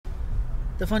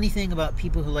The funny thing about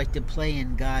people who like to play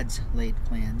in God's laid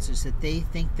plans is that they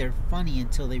think they're funny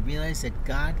until they realize that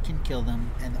God can kill them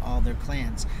and all their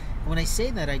clans. And when I say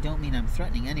that, I don't mean I'm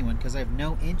threatening anyone, because I have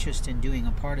no interest in doing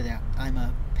a part of that. I'm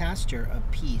a pastor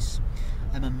of peace.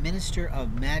 I'm a minister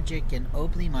of magic, and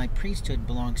openly my priesthood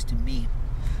belongs to me.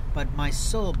 But my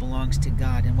soul belongs to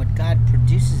God, and what God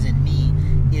produces in me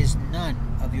is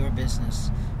none of your business.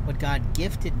 What God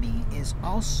gifted me is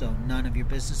also none of your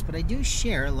business, but I do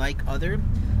share, like other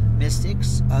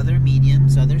mystics, other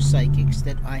mediums, other psychics,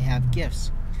 that I have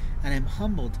gifts, and I'm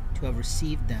humbled to have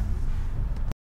received them.